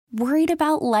Worried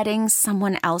about letting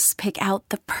someone else pick out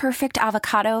the perfect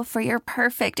avocado for your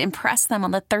perfect impress them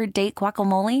on the third date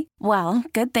guacamole? Well,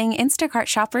 good thing Instacart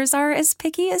shoppers are as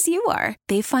picky as you are.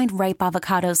 They find ripe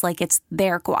avocados like it's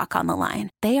their guac on the line.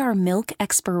 They are milk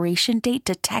expiration date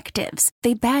detectives.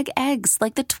 They bag eggs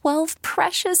like the 12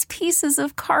 precious pieces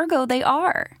of cargo they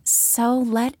are. So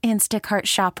let Instacart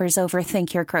shoppers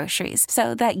overthink your groceries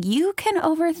so that you can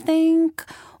overthink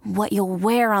what you'll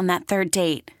wear on that third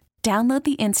date. Download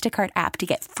the Instacart app to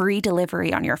get free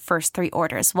delivery on your first 3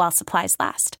 orders while supplies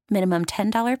last. Minimum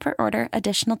 $10 per order.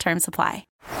 Additional terms apply.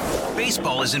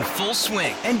 Baseball is in full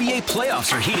swing. NBA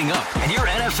playoffs are heating up, and your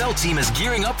NFL team is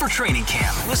gearing up for training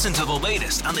camp. Listen to the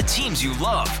latest on the teams you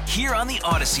love here on the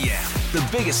Odyssey app. The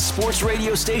biggest sports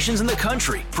radio stations in the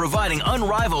country, providing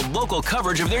unrivaled local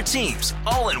coverage of their teams,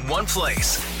 all in one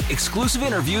place. Exclusive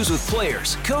interviews with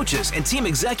players, coaches, and team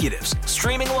executives,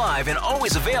 streaming live and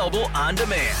always available on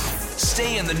demand.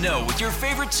 Stay in the know with your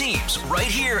favorite teams right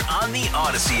here on the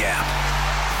Odyssey app.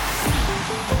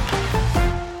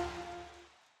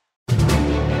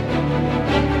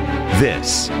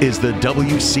 This is the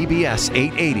WCBS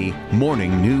 880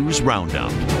 Morning News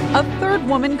Roundup. A third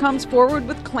woman comes forward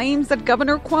with claims that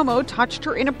Governor Cuomo touched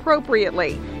her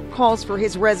inappropriately. Calls for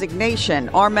his resignation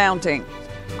are mounting.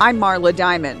 I'm Marla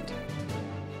Diamond.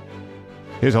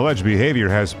 His alleged behavior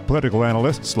has political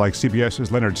analysts like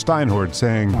CBS's Leonard Steinhort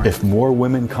saying, if more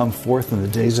women come forth in the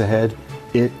days ahead,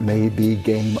 it may be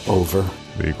game over.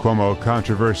 The Cuomo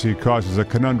controversy causes a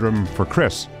conundrum for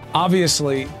Chris.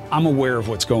 Obviously, I'm aware of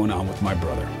what's going on with my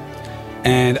brother.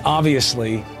 And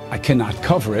obviously, I cannot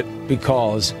cover it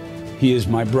because he is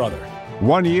my brother.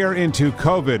 1 year into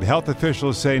COVID, health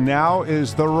officials say now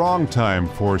is the wrong time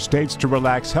for states to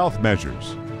relax health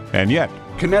measures. And yet,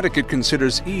 Connecticut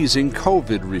considers easing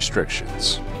COVID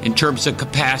restrictions. In terms of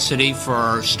capacity for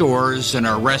our stores and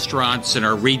our restaurants and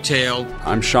our retail.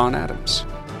 I'm Sean Adams.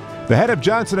 The head of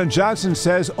Johnson & Johnson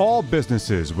says all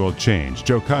businesses will change.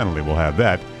 Joe Connolly will have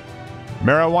that.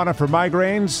 Marijuana for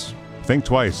migraines? Think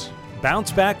twice.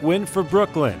 Bounce back win for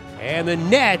Brooklyn. And the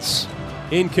Nets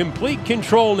in complete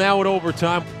control now at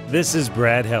overtime. This is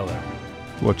Brad Heller.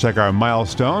 We'll check our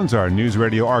milestones, our news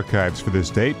radio archives for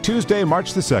this date, Tuesday,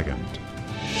 March the 2nd.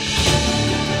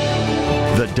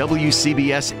 The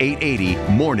WCBS 880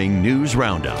 Morning News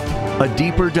Roundup. A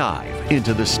deeper dive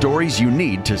into the stories you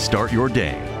need to start your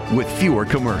day with fewer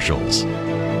commercials.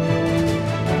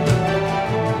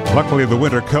 Luckily, the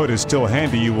winter coat is still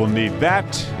handy. You will need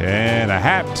that and a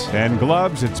hat and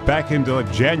gloves. It's back into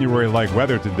January-like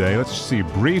weather today. Let's see.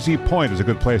 Breezy Point is a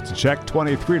good place to check.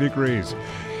 23 degrees.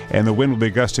 And the wind will be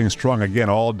gusting strong again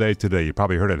all day today. You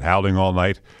probably heard it howling all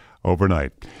night,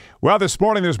 overnight. Well, this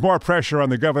morning there's more pressure on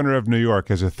the governor of New York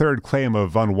as a third claim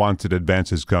of unwanted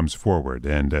advances comes forward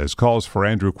and as calls for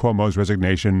Andrew Cuomo's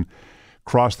resignation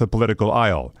cross the political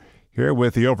aisle. Here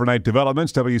with the overnight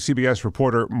developments, WCBS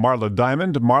reporter Marla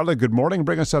Diamond. Marla, good morning.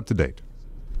 Bring us up to date.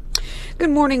 Good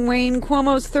morning, Wayne.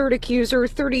 Cuomo's third accuser,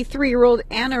 33-year-old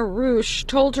Anna Rusch,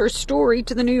 told her story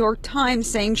to the New York Times,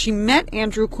 saying she met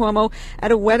Andrew Cuomo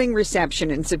at a wedding reception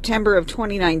in September of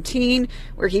 2019,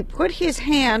 where he put his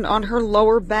hand on her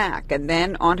lower back and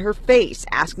then on her face,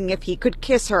 asking if he could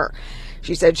kiss her.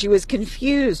 She said she was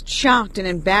confused, shocked, and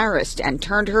embarrassed and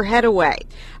turned her head away.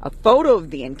 A photo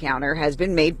of the encounter has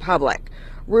been made public.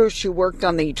 Rusch, who worked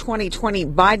on the 2020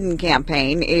 Biden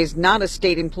campaign, is not a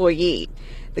state employee.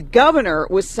 The governor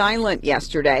was silent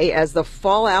yesterday as the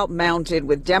fallout mounted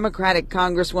with Democratic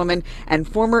Congresswoman and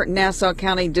former Nassau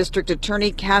County District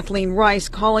Attorney Kathleen Rice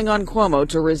calling on Cuomo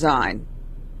to resign.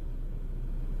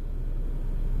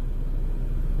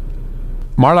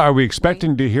 Marla, are we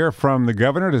expecting to hear from the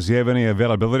governor? Does he have any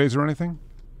availabilities or anything?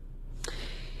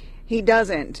 He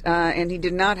doesn't, and he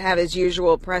did not have his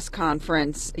usual press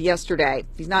conference yesterday.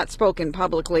 He's not spoken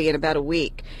publicly in about a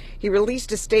week. He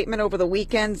released a statement over the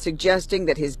weekend suggesting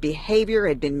that his behavior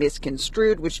had been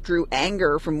misconstrued, which drew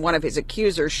anger from one of his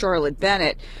accusers, Charlotte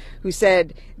Bennett, who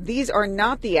said, "These are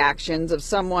not the actions of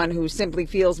someone who simply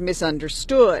feels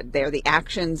misunderstood. They are the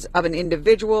actions of an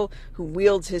individual who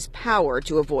wields his power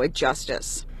to avoid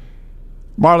justice."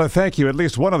 Marla, thank you. At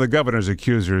least one of the governor's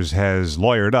accusers has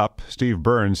lawyered up. Steve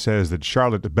Burns says that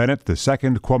Charlotte Bennett, the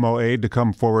second Cuomo aide to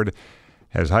come forward,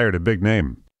 has hired a big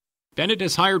name. Bennett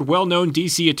has hired well-known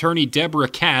D.C. attorney Deborah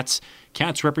Katz.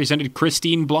 Katz represented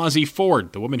Christine Blasey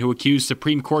Ford, the woman who accused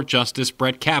Supreme Court Justice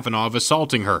Brett Kavanaugh of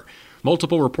assaulting her.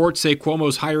 Multiple reports say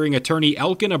Cuomo's hiring attorney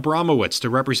Elkin Abramowitz to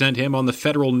represent him on the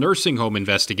federal nursing home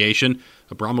investigation.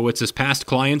 Abramowitz's past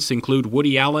clients include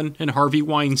Woody Allen and Harvey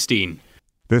Weinstein.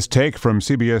 This take from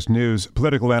CBS News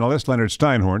political analyst Leonard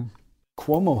Steinhorn.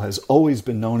 Cuomo has always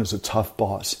been known as a tough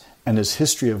boss, and his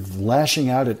history of lashing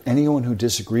out at anyone who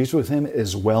disagrees with him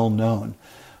is well known.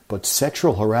 But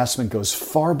sexual harassment goes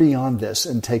far beyond this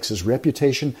and takes his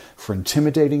reputation for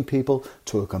intimidating people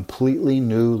to a completely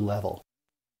new level.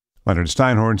 Leonard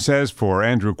Steinhorn says for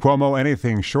Andrew Cuomo,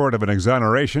 anything short of an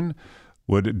exoneration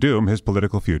would doom his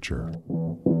political future.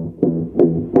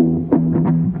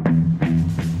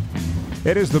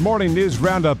 It is the Morning News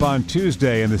Roundup on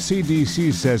Tuesday, and the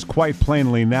CDC says quite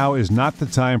plainly now is not the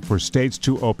time for states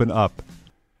to open up.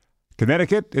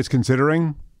 Connecticut is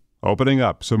considering opening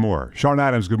up some more. Sean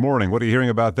Adams, good morning. What are you hearing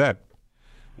about that?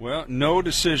 Well, no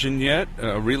decision yet.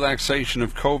 Relaxation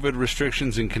of COVID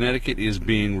restrictions in Connecticut is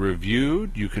being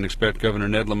reviewed. You can expect Governor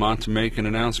Ned Lamont to make an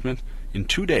announcement in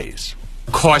 2 days.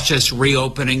 Cautious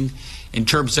reopening in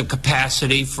terms of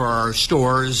capacity for our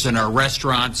stores and our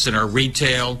restaurants and our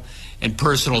retail and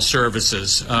personal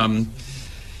services.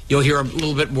 You'll hear a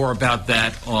little bit more about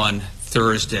that on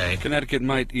Thursday. Connecticut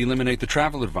might eliminate the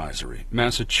travel advisory.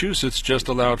 Massachusetts just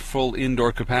allowed full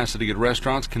indoor capacity at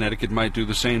restaurants. Connecticut might do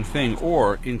the same thing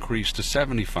or increase to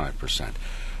 75%.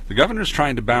 The governor's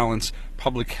trying to balance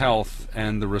public health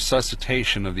and the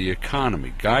resuscitation of the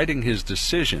economy. Guiding his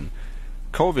decision,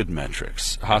 COVID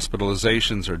metrics.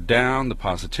 Hospitalizations are down. The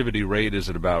positivity rate is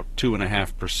at about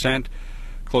 2.5%.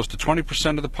 Close to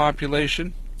 20% of the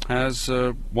population has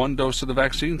one dose of the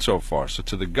vaccine so far. So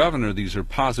to the governor, these are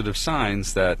positive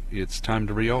signs that it's time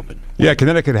to reopen. Yeah,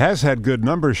 Connecticut has had good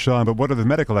numbers, Sean, but what are the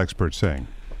medical experts saying?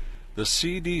 The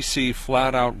CDC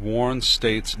flat out warns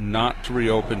states not to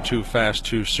reopen too fast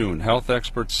too soon. Health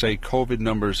experts say COVID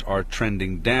numbers are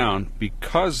trending down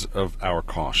because of our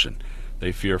caution.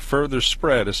 They fear further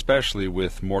spread, especially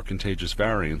with more contagious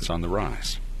variants on the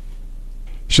rise.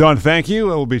 Sean, thank you.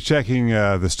 We'll be checking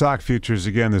the stock futures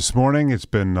again this morning. It's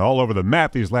been all over the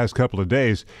map these last couple of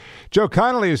days. Joe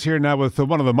Connolly is here now with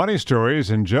one of the money stories.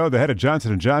 And Joe, the head of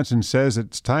Johnson & Johnson, says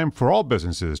it's time for all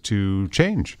businesses to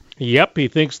change. Yep, he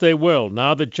thinks they will.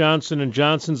 Now that Johnson &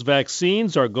 Johnson's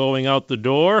vaccines are going out the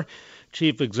door,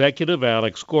 Chief Executive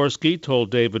Alex Gorsky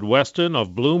told David Weston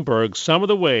of Bloomberg some of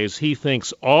the ways he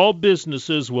thinks all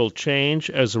businesses will change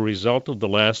as a result of the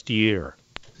last year.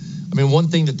 I mean, one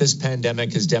thing that this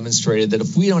pandemic has demonstrated, that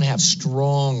if we don't have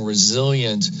strong,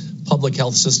 resilient public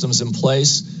health systems in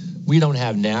place, we don't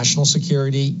have national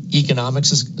security, economic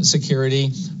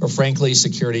security, or frankly,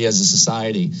 security as a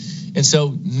society. And so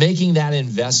making that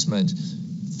investment,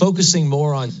 focusing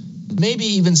more on maybe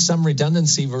even some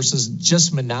redundancy versus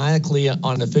just maniacally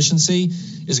on efficiency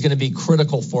is going to be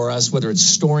critical for us, whether it's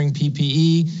storing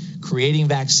PPE, creating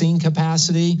vaccine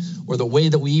capacity, or the way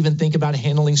that we even think about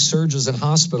handling surges in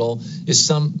hospital is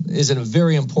a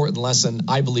very important lesson,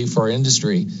 I believe, for our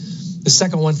industry. The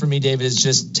second one for me, David, is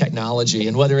just technology.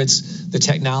 And whether it's the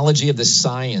technology of the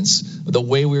science, the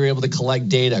way we were able to collect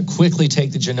data, quickly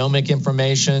take the genomic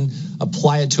information,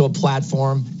 apply it to a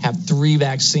platform, have 3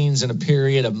 vaccines in a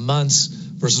period of months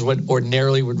versus what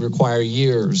ordinarily would require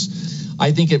years.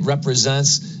 I think it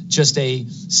represents just a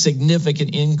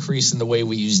significant increase in the way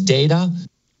we use data.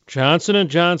 Johnson &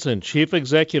 Johnson Chief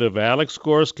Executive Alex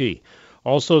Gorsky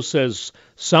also says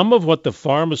some of what the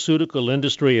pharmaceutical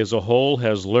industry as a whole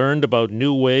has learned about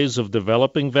new ways of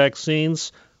developing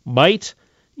vaccines might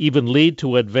even lead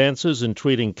to advances in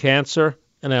treating cancer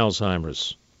and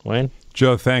Alzheimer's. Wayne?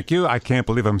 Joe, thank you. I can't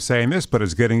believe I'm saying this, but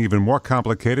it's getting even more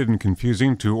complicated and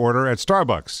confusing to order at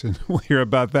Starbucks. And we'll hear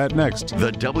about that next.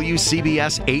 The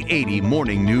WCBS 880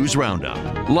 Morning News Roundup.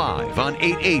 Live on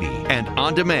 880 and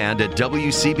on demand at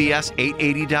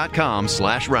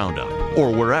WCBS880.com/roundup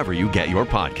or wherever you get your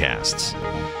podcasts.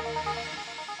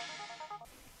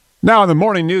 Now, in the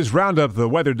Morning News Roundup, the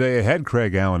weather day ahead,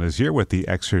 Craig Allen is here with the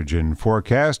Exergen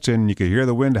forecast, and you can hear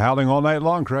the wind howling all night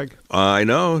long, Craig. I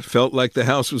know. It felt like the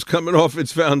house was coming off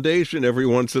its foundation every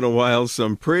once in a while.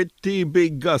 Some pretty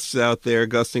big gusts out there,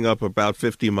 gusting up about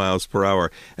 50 miles per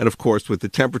hour. And, of course, with the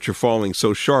temperature falling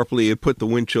so sharply, it put the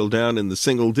wind chill down in the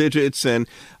single digits. And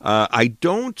I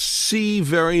don't see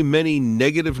very many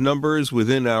negative numbers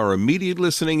within our immediate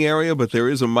listening area, but there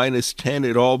is a -10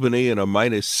 at Albany and a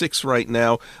 -6 right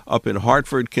now up in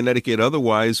Hartford, Connecticut.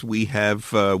 Otherwise, we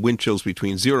have wind chills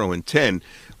between 0 and 10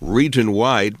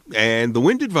 region-wide. And the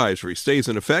wind advisory stays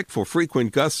in effect for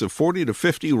frequent gusts of 40 to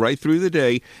 50 right through the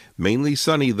day. Mainly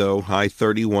sunny, though, high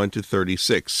 31 to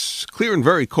 36. Clear and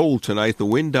very cold tonight, the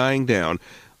wind dying down.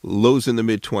 Lows in the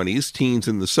mid-20s, teens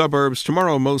in the suburbs.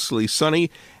 Tomorrow, mostly sunny,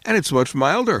 and it's much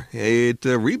milder. It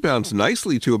rebounds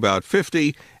nicely to about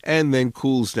 50 and then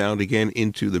cools down again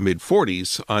into the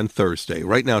mid-40s on Thursday.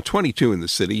 Right now, 22 in the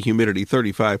city, humidity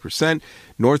 35%.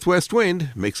 Northwest wind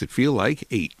makes it feel like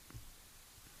 8.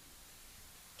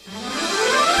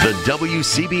 The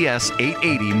WCBS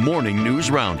 880 Morning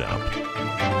News Roundup.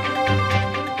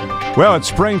 Well, it's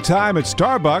springtime at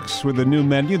Starbucks with a new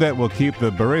menu that will keep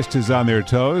the baristas on their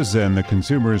toes and the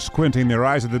consumers squinting their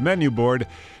eyes at the menu board.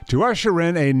 To usher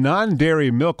in a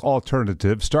non-dairy milk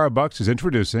alternative, Starbucks is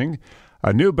introducing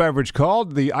a new beverage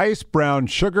called the Ice Brown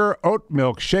Sugar Oat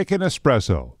Milk Shaken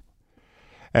Espresso.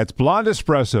 It's blonde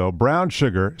espresso, brown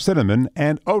sugar, cinnamon,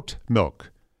 and oat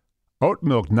milk. Oat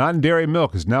milk, non-dairy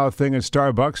milk, is now a thing at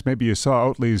Starbucks. Maybe you saw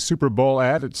Oatly's Super Bowl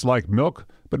ad. It's like milk,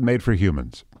 but made for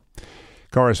humans.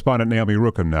 Correspondent Naomi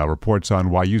Rookham now reports on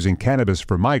why using cannabis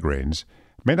for migraines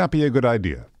may not be a good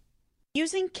idea.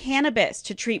 Using cannabis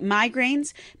to treat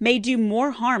migraines may do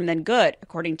more harm than good,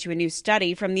 according to a new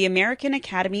study from the American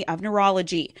Academy of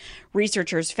Neurology.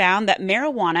 Researchers found that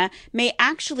marijuana may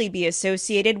actually be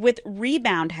associated with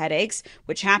rebound headaches,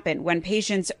 which happen when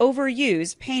patients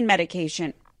overuse pain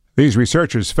medication. These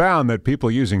researchers found that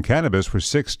people using cannabis were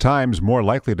 6 times more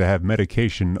likely to have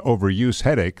medication overuse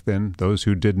headache than those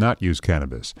who did not use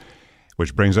cannabis.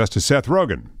 Which brings us to Seth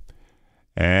Rogen.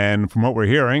 And from what we're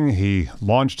hearing, he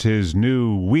launched his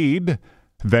new weed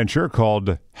venture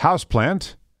called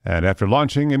Houseplant, and after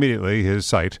launching, immediately his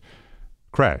site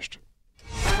crashed.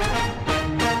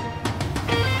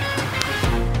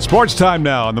 Sports time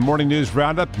now on the Morning News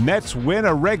Roundup. Nets win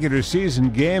a regular season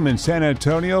game in San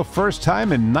Antonio. First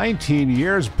time in 19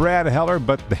 years, Brad Heller,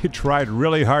 but they tried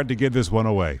really hard to give this one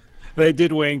away. They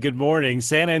did, Wayne. Good morning.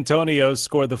 San Antonio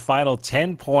scored the final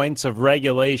 10 points of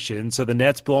regulation, so the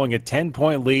Nets blowing a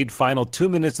 10-point lead. Final 2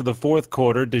 minutes of the fourth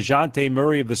quarter. DeJounte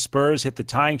Murray of the Spurs hit the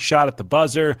tying shot at the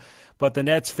buzzer, but the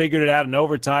Nets figured it out in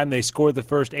overtime. They scored the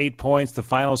first 8 points. The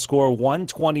final score,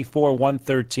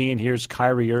 124-113. Here's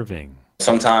Kyrie Irving.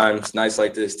 Sometimes nights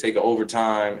like this take an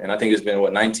overtime, and I think it's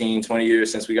been, 19, 20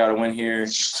 years since we got a win here.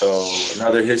 So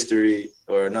another history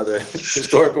or another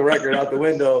historical record out the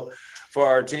window for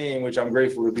our team, which I'm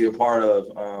grateful to be a part of.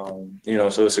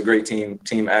 So it's a great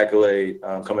team accolade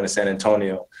coming to San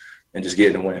Antonio and just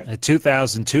getting a win.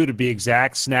 2002 to be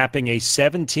exact, snapping a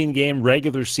 17-game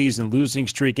regular season losing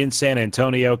streak in San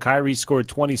Antonio. Kyrie scored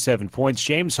 27 points.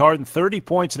 James Harden, 30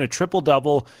 points and a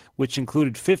triple-double, which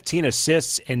included 15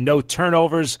 assists and no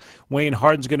turnovers. Wayne,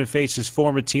 Harden's going to face his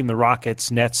former team, the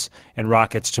Rockets, Nets, and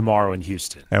Rockets tomorrow in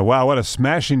Houston. And wow, what a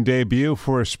smashing debut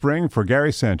for spring for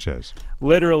Gary Sanchez.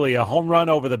 Literally a home run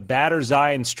over the batter's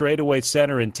eye and straightaway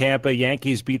center in Tampa.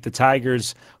 Yankees beat the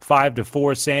Tigers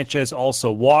 5-4. Sanchez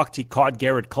also walked. He caught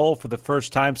Garrett Cole for the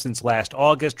first time since last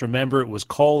August. Remember, it was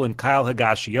Cole and Kyle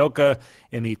Higashioka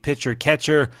in the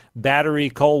pitcher-catcher battery.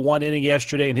 Cole 1 inning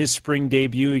yesterday in his spring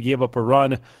debut. He gave up a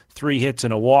run, 3 hits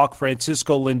and a walk.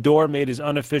 Francisco Lindor made his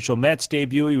unofficial Mets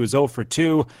debut. He was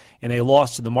 0-2 in a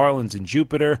loss to the Marlins in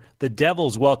Jupiter. The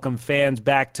Devils welcome fans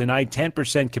back tonight,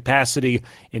 10% capacity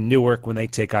in Newark when they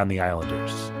take on the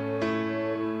Islanders.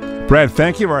 Brad,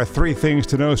 thank you. Our 3 things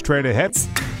to know straight ahead.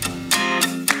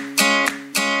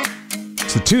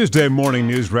 It's the Tuesday Morning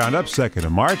News Roundup, 2nd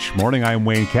of March. Morning, I'm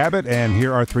Wayne Cabot, and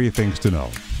here are 3 things to know.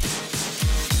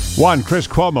 1, Chris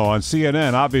Cuomo on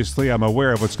CNN. Obviously, I'm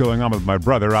aware of what's going on with my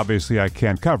brother. Obviously, I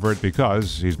can't cover it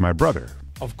because he's my brother.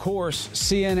 Of course,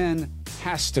 CNN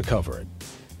has to cover it.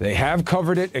 They have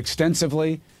covered it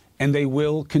extensively, and they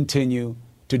will continue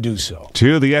to do so.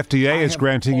 2, the FDA is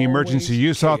granting emergency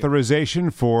use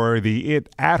authorization for the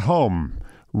at-home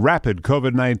rapid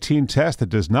COVID-19 test that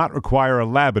does not require a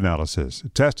lab analysis. The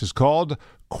test is called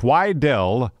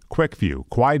Quidel QuickView.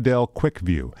 Quidel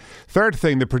QuickView. 3rd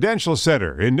thing, the Prudential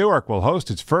Center in Newark will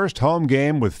host its first home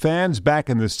game with fans back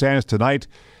in the stands tonight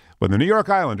when the New York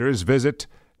Islanders visit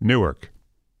Newark.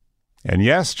 And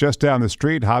yes, just down the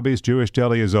street, Hobby's Jewish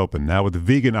Deli is open, now with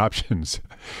vegan options.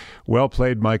 Well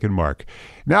played, Mike and Mark.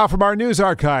 Now from our news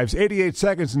archives, 88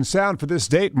 seconds in sound for this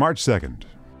date, March 2nd.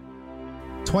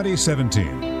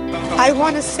 2017. I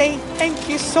want to say thank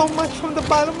you so much from the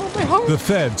bottom of my heart. The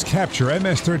feds capture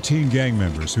MS-13 gang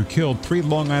members who killed 3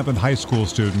 Long Island high school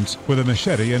students with a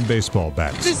machete and baseball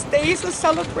bats. This day is a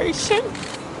celebration,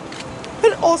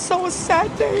 but also a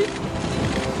sad day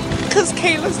because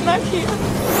Kayla's not here.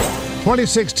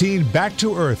 2016 back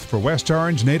to Earth for West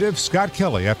Orange native Scott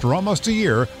Kelly after almost a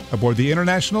year aboard the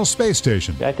International Space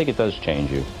Station. I think it does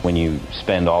change you when you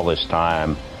spend all this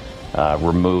time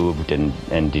removed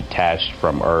and detached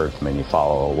from Earth. I mean, you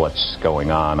follow what's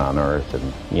going on Earth,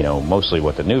 and mostly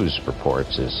what the news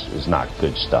reports is not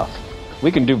good stuff.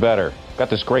 We can do better. Got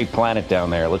this great planet down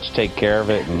there. Let's take care of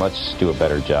it and let's do a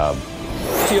better job.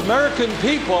 The American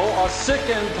people are sick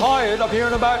and tired of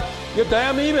hearing about your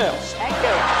damn emails. Thank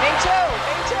you. Me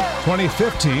too.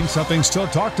 2015, something still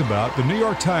talked about. The New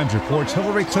York Times reports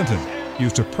Hillary Clinton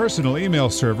used a personal email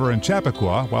server in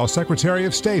Chappaqua while Secretary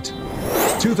of State.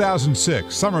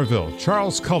 2006, Somerville,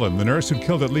 Charles Cullen, the nurse who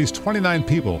killed at least 29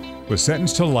 people, was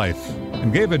sentenced to life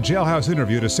and gave a jailhouse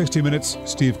interview to 60 Minutes'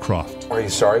 Steve Croft. Are you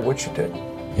sorry what you did?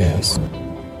 Yes,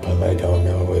 but I don't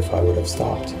know if I would have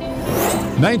stopped.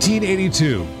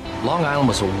 1982. Long Island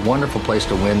was a wonderful place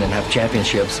to win and have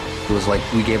championships. It was like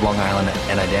we gave Long Island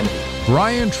an identity.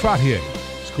 Brian Trottier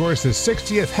scores his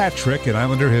 60th hat trick in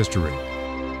Islander history.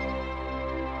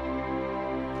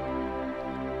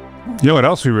 You know what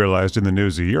else we realized in the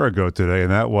news a year ago today,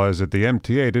 and that was that the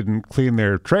MTA didn't clean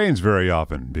their trains very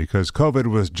often because COVID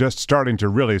was just starting to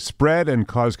really spread and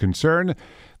cause concern.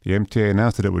 The MTA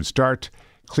announced that it would start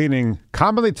cleaning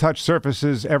commonly touched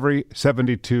surfaces every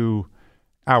 72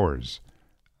 hours.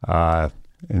 And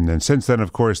then since then,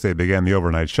 of course, they began the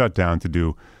overnight shutdown to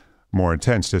do more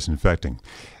intense disinfecting.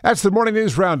 That's the Morning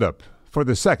News Roundup for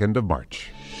the 2nd of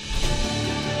March.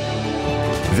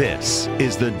 This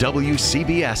is the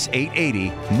WCBS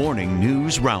 880 Morning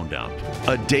News Roundup,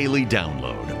 a daily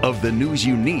download of the news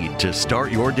you need to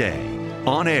start your day.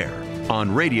 On air,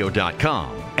 on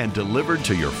radio.com, and delivered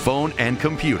to your phone and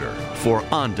computer for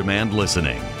on-demand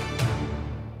listening.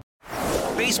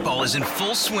 Baseball is in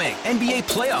full swing. NBA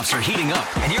playoffs are heating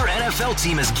up, and your NFL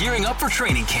team is gearing up for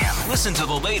training camp. Listen to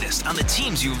the latest on the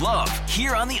teams you love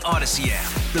here on the Odyssey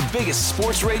app. The biggest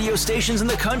sports radio stations in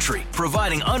the country,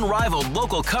 providing unrivaled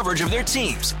local coverage of their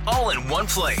teams, all in one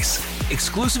place.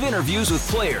 Exclusive interviews with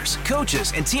players,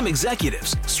 coaches, and team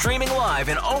executives, streaming live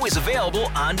and always available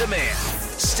on demand.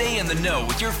 Stay in the know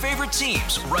with your favorite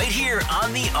teams right here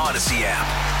on the Odyssey app.